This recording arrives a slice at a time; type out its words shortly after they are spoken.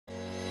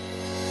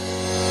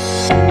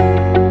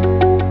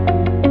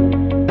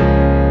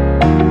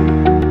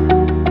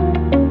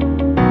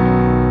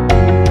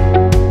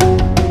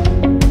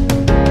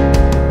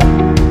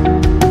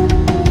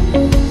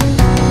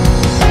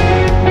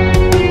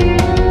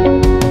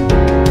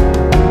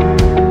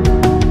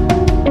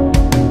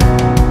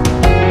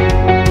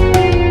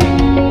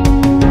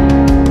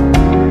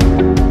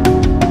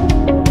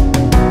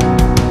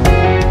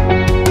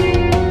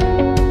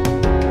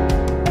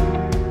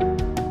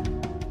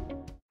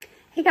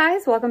Hey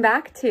guys, welcome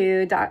back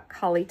to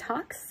Holley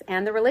Talks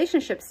and the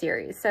relationship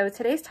series. So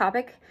today's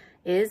topic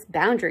is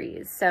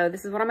boundaries. So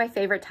this is one of my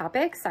favorite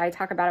topics. I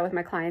talk about it with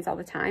my clients all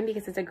the time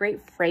because it's a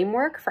great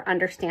framework for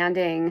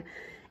understanding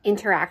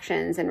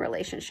interactions and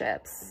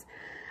relationships.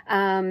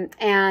 And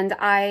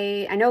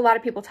I know a lot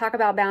of people talk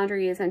about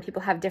boundaries and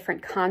people have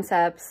different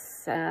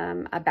concepts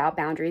about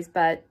boundaries,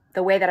 but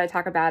the way that I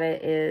talk about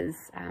it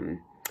is,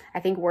 I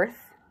think, worth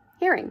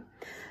hearing.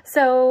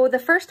 So the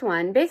first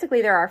one,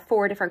 basically there are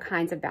 4 different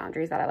kinds of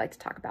boundaries that I like to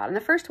talk about. And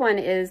the first one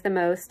is the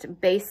most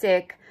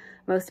basic,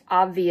 most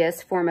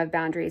obvious form of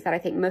boundaries that I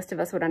think most of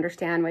us would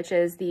understand, which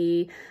is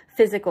the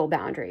physical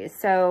boundaries.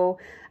 So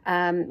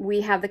we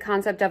have the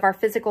concept of our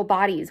physical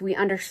bodies. We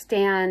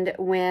understand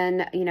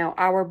when,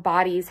 our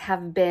bodies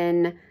have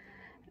been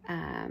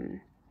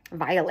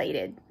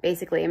violated,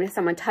 basically. I mean, if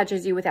someone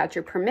touches you without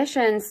your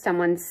permission,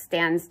 someone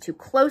stands too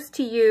close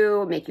to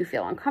you, make you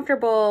feel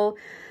uncomfortable.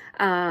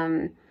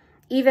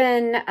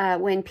 Even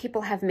when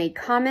people have made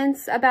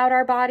comments about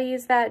our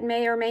bodies that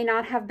may or may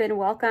not have been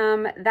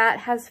welcome, that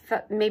has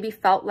maybe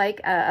felt like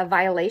a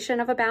violation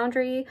of a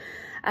boundary.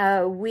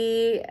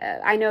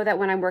 I know that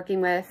when I'm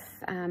working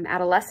with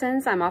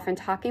adolescents, I'm often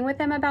talking with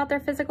them about their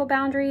physical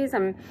boundaries.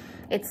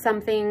 It's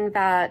something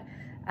that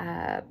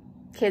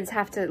kids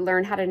have to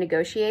learn how to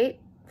negotiate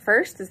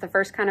first. Is the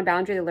first kind of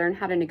boundary to learn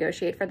how to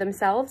negotiate for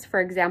themselves. For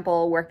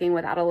example, working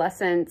with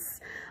adolescents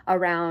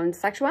around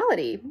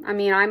sexuality. I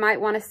mean, I might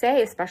want to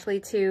say,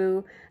 especially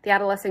to the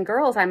adolescent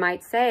girls, I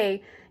might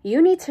say,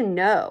 you need to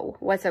know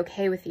what's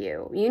okay with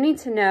you. You need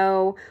to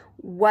know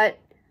what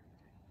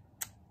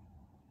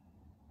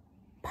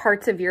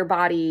parts of your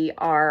body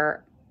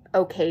are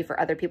okay for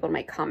other people to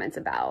make comments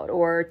about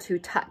or to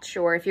touch,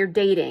 or if you're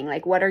dating,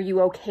 like what are you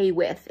okay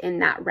with in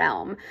that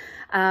realm?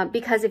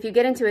 Because if you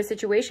get into a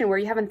situation where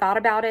you haven't thought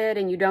about it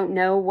and you don't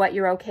know what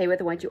you're okay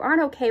with and what you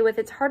aren't okay with,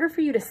 it's harder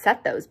for you to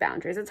set those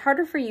boundaries. It's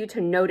harder for you to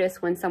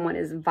notice when someone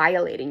is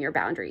violating your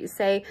boundaries.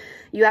 Say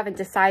you haven't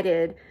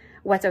decided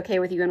what's okay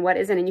with you and what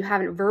isn't, and you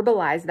haven't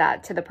verbalized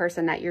that to the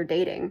person that you're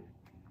dating,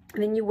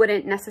 then you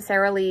wouldn't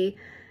necessarily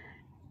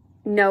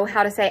know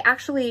how to say,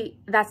 actually,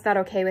 that's not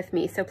okay with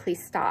me, so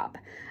please stop,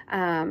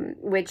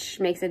 which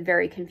makes it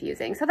very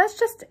confusing. So that's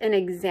just an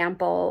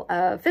example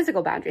of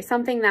physical boundaries,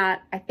 something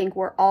that I think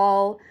we're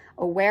all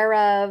aware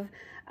of.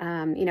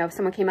 If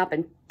someone came up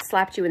and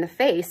slapped you in the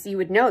face, you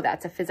would know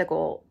that's a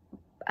physical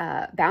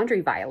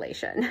boundary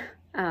violation.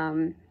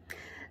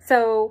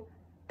 So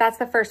that's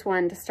the first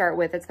one to start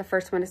with. It's the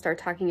first one to start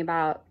talking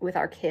about with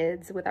our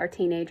kids, with our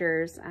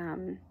teenagers,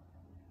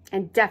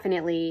 and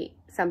definitely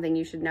something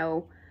you should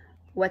know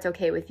what's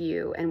okay with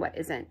you and what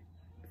isn't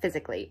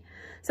physically.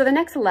 So the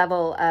next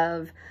level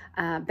of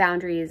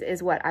boundaries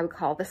is what I would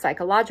call the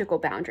psychological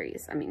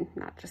boundaries. I mean,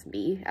 not just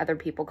me, other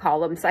people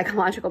call them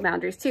psychological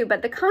boundaries too,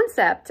 but the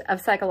concept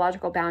of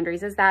psychological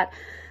boundaries is that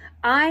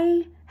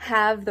I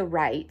have the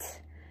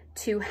right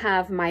to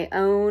have my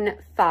own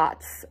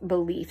thoughts,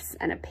 beliefs,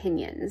 and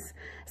opinions.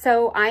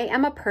 So I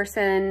am a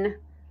person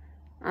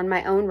on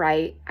my own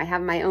right. I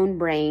have my own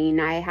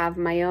brain. I have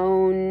my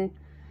own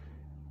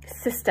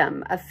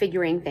system of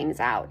figuring things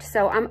out.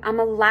 So I'm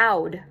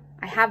allowed,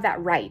 I have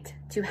that right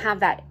to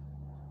have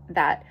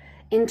that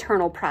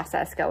internal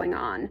process going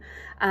on.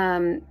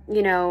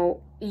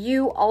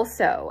 You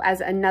also, as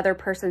another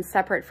person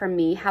separate from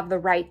me, have the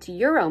right to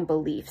your own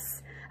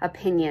beliefs,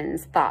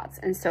 opinions, thoughts,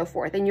 and so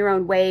forth, and your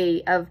own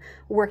way of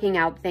working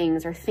out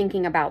things or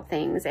thinking about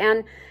things.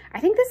 And I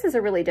think this is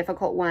a really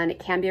difficult one. It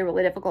can be a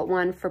really difficult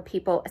one for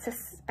people. It's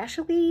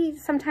especially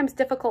sometimes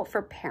difficult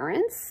for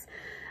parents.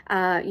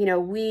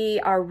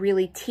 We are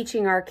really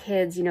teaching our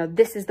kids,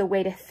 this is the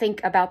way to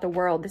think about the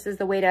world. This is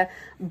the way to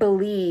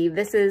believe.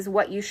 This is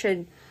what you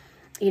should,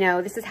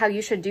 this is how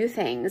you should do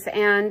things.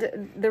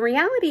 And the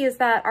reality is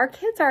that our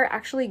kids are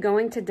actually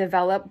going to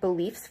develop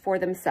beliefs for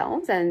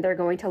themselves, and they're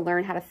going to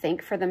learn how to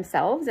think for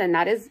themselves. And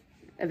that is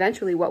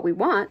eventually what we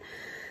want.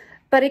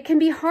 But it can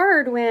be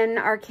hard when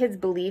our kids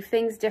believe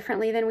things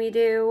differently than we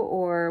do,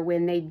 or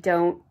when they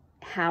don't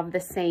have the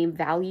same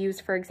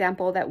values, for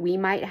example, that we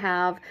might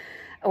have,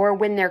 or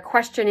when they're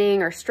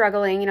questioning or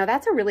struggling.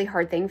 That's a really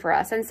hard thing for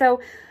us. And so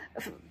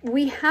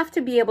we have to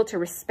be able to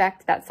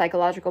respect that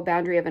psychological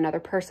boundary of another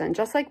person,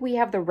 just like we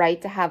have the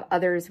right to have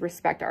others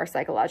respect our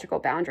psychological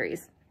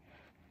boundaries.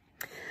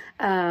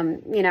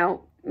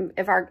 If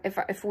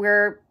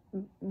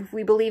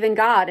we believe in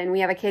God and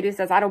we have a kid who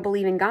says, I don't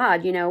believe in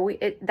God,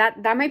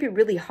 that might be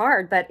really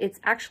hard, but it's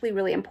actually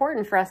really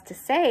important for us to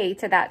say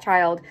to that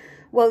child,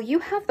 well, you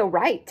have the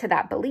right to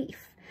that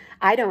belief.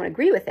 I don't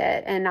agree with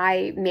it, and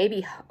I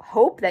maybe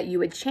hope that you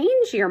would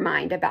change your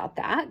mind about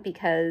that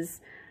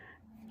because,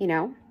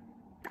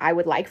 I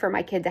would like for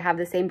my kid to have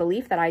the same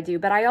belief that I do,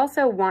 but I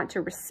also want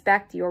to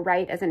respect your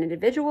right as an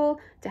individual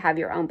to have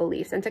your own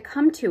beliefs and to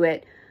come to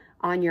it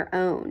on your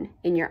own,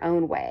 in your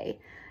own way.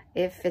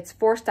 If it's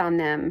forced on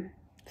them,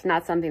 it's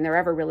not something they're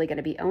ever really going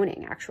to be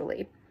owning,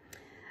 actually.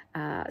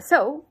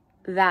 So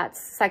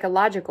that's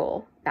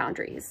psychological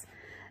boundaries.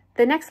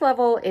 The next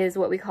level is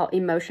what we call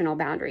emotional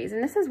boundaries.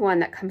 And this is one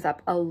that comes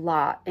up a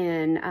lot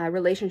in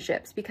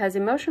relationships, because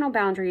emotional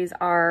boundaries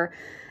are,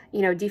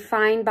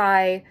 defined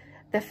by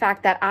the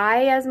fact that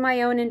I, as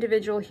my own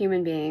individual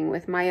human being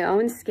with my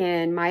own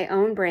skin, my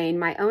own brain,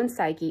 my own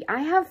psyche,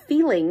 I have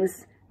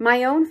feelings,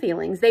 my own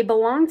feelings. They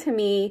belong to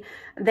me.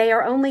 They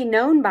are only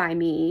known by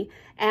me,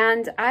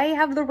 and I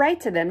have the right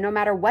to them no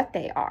matter what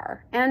they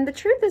are. And the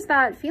truth is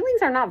that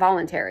feelings are not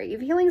voluntary.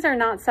 Feelings are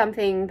not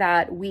something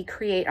that we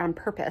create on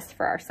purpose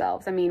for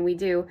ourselves. I mean, we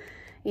do,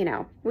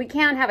 we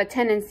can have a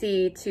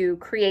tendency to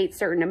create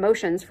certain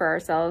emotions for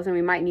ourselves, and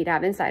we might need to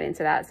have insight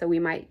into that. So we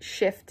might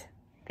shift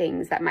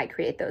things that might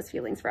create those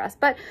feelings for us.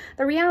 But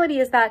the reality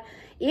is that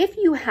if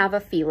you have a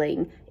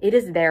feeling, it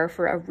is there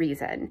for a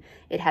reason.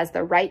 It has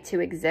the right to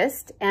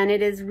exist, and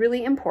it is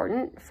really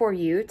important for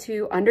you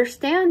to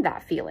understand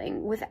that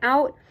feeling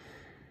without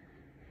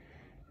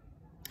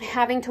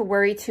having to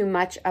worry too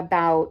much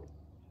about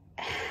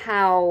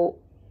how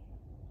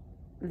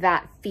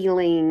that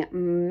feeling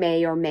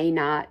may or may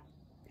not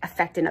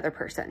affect another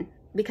person,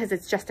 because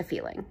it's just a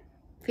feeling.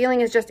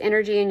 Feeling is just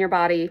energy in your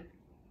body.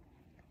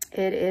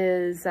 It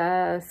is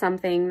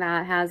something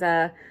that has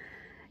an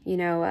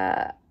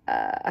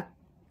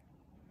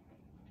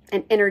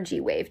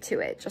energy wave to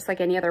it, just like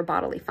any other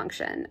bodily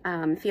function.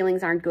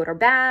 Feelings aren't good or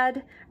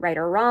bad, right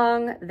or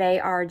wrong. They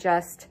are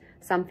just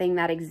something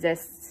that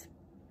exists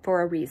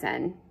for a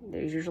reason.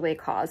 There's usually a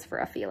cause for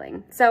a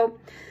feeling. So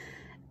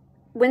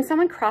when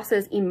someone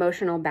crosses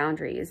emotional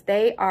boundaries,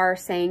 they are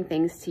saying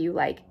things to you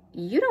like,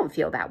 you don't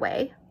feel that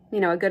way.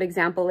 A good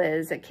example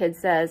is a kid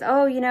says,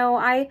 oh,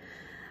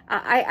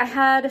 I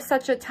had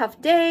such a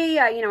tough day.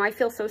 I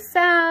feel so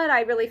sad.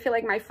 I really feel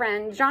like my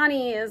friend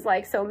Johnny is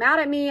like so mad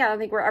at me. I don't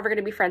think we're ever going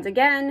to be friends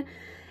again.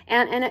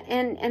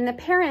 And the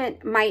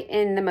parent might,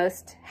 in the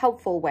most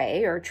helpful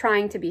way or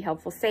trying to be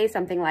helpful, say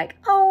something like,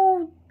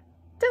 oh,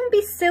 don't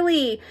be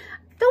silly.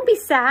 Don't be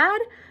sad.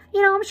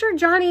 I'm sure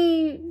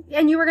Johnny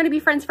and you are going to be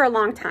friends for a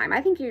long time.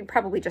 I think you're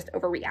probably just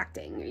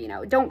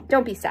overreacting.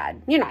 Don't be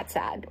sad. You're not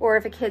sad. Or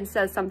if a kid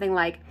says something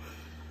like,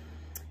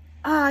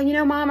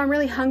 Mom, I'm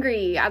really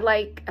hungry. I'd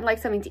like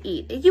something to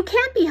eat. You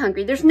can't be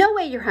hungry. There's no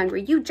way you're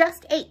hungry. You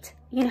just ate.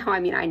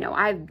 I know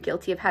I'm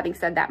guilty of having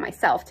said that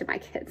myself to my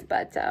kids,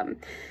 but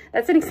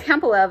that's an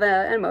example of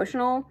an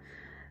emotional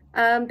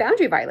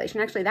boundary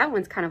violation. Actually, that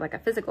one's kind of like a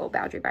physical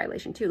boundary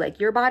violation too. Like,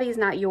 your body is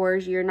not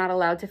yours. You're not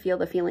allowed to feel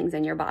the feelings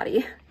in your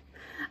body.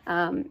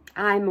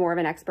 I'm more of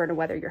an expert on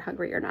whether you're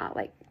hungry or not.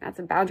 Like, that's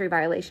a boundary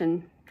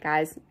violation,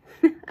 guys.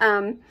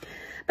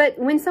 But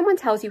when someone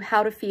tells you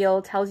how to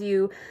feel, tells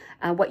you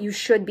what you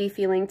should be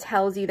feeling,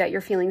 tells you that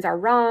your feelings are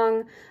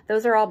wrong,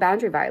 those are all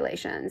boundary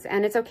violations.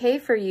 And it's okay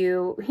for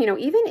you,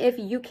 even if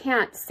you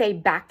can't say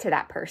back to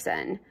that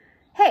person,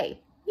 hey,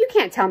 you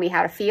can't tell me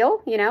how to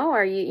feel,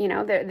 or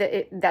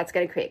that's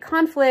going to create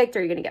conflict, or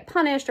you're going to get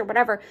punished or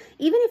whatever.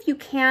 Even if you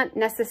can't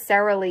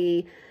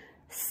necessarily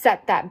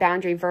set that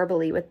boundary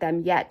verbally with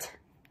them yet,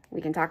 we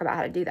can talk about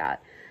how to do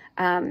that.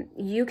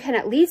 You can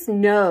at least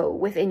know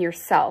within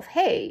yourself,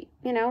 hey,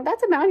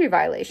 that's a boundary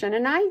violation,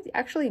 and I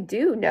actually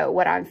do know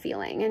what I'm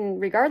feeling.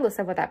 And regardless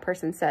of what that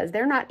person says,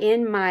 they're not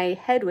in my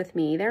head with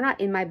me. They're not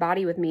in my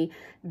body with me.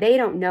 They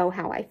don't know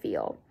how I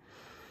feel.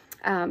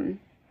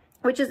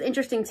 Which is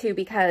interesting too,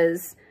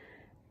 because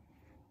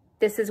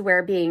this is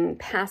where being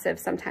passive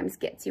sometimes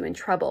gets you in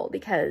trouble,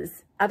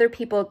 because other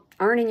people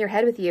aren't in your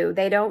head with you.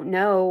 They don't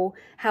know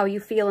how you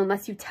feel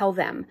unless you tell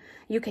them.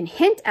 You can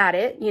hint at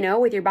it,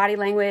 with your body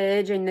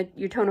language and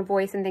your tone of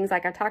voice and things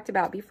like I talked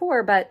about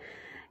before, but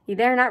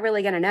they're not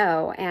really going to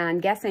know.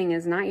 And guessing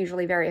is not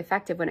usually very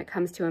effective when it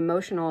comes to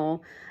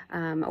emotional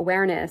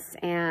awareness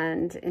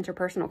and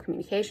interpersonal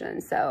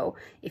communication. So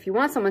if you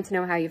want someone to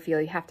know how you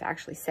feel, you have to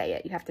actually say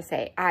it. You have to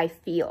say, I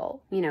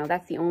feel.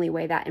 That's the only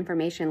way that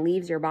information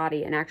leaves your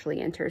body and actually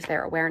enters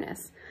their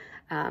awareness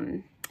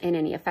in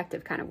any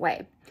effective kind of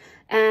way.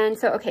 And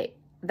so, okay,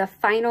 the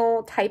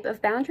final type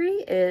of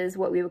boundary is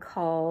what we would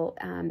call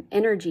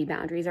energy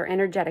boundaries or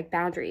energetic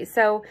boundaries.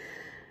 So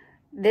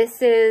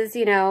this is,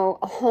 a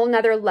whole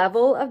nother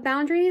level of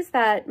boundaries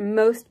that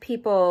most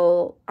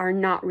people are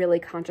not really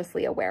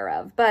consciously aware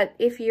of. But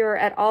if you're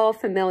at all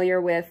familiar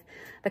with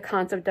the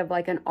concept of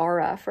like an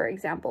aura, for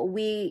example,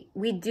 we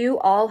do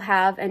all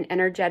have an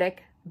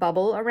energetic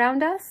bubble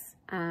around us.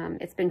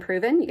 It's been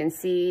proven. You can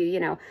see,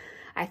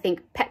 I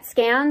think PET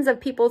scans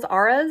of people's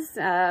auras,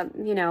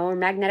 or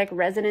magnetic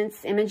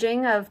resonance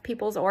imaging of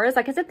people's auras,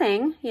 like it's a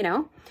thing,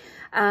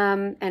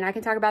 and I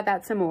can talk about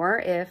that some more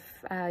if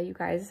you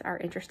guys are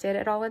interested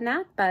at all in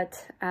that.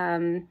 But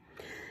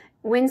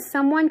when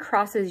someone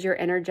crosses your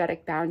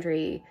energetic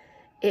boundary,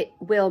 it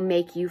will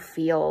make you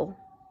feel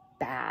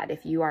bad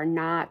if you are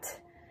not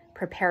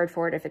prepared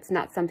for it, if it's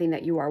not something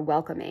that you are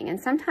welcoming. And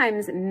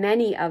sometimes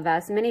many of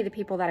the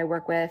people that I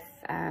work with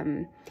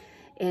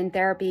in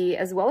therapy,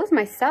 as well as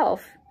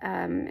myself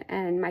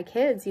and my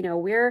kids,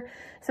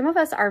 some of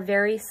us are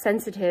very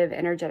sensitive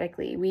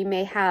energetically. We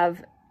may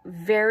have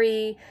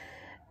very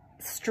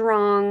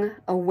strong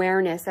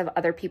awareness of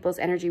other people's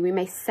energy. We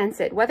may sense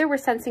it, whether we're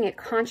sensing it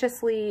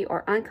consciously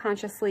or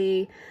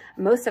unconsciously.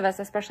 Most of us,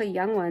 especially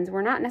young ones,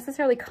 we're not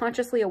necessarily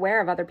consciously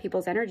aware of other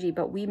people's energy,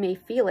 but we may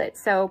feel it.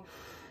 So,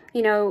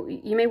 you know,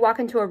 you may walk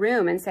into a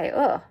room and say,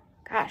 oh,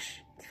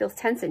 gosh, it feels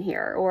tense in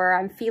here, or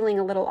I'm feeling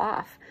a little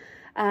off.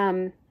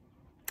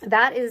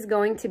 That is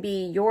going to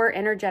be your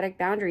energetic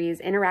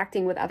boundaries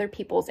interacting with other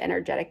people's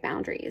energetic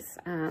boundaries.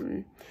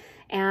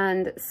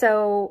 And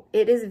so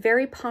it is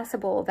very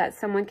possible that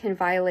someone can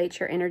violate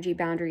your energy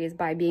boundaries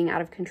by being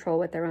out of control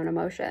with their own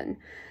emotion.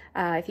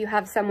 If you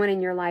have someone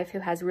in your life who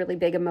has really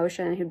big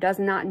emotion, who does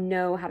not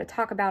know how to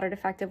talk about it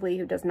effectively,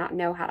 who does not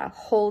know how to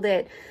hold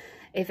it,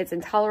 if it's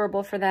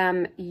intolerable for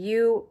them,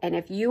 and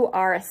if you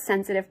are a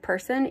sensitive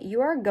person,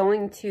 you are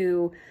going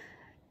to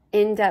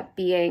end up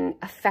being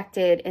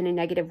affected in a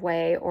negative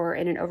way or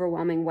in an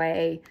overwhelming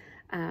way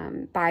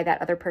by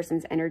that other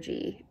person's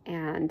energy.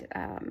 And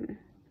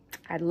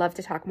I'd love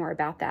to talk more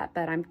about that,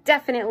 but I'm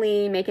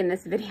definitely making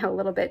this video a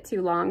little bit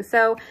too long.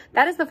 So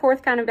that is the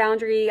fourth kind of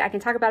boundary. I can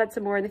talk about it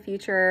some more in the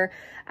future.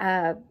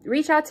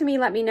 Reach out to me,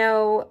 let me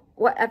know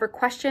whatever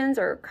questions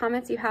or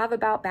comments you have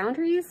about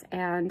boundaries,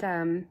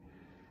 and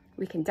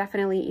we can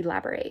definitely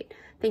elaborate.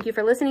 Thank you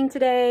for listening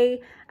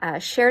today.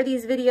 Share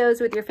these videos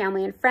with your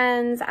family and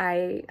friends.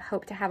 I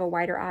hope to have a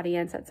wider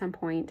audience at some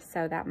point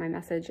so that my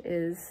message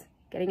is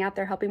getting out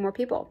there, helping more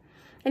people.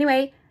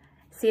 Anyway,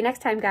 see you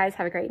next time, guys.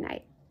 Have a great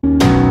night.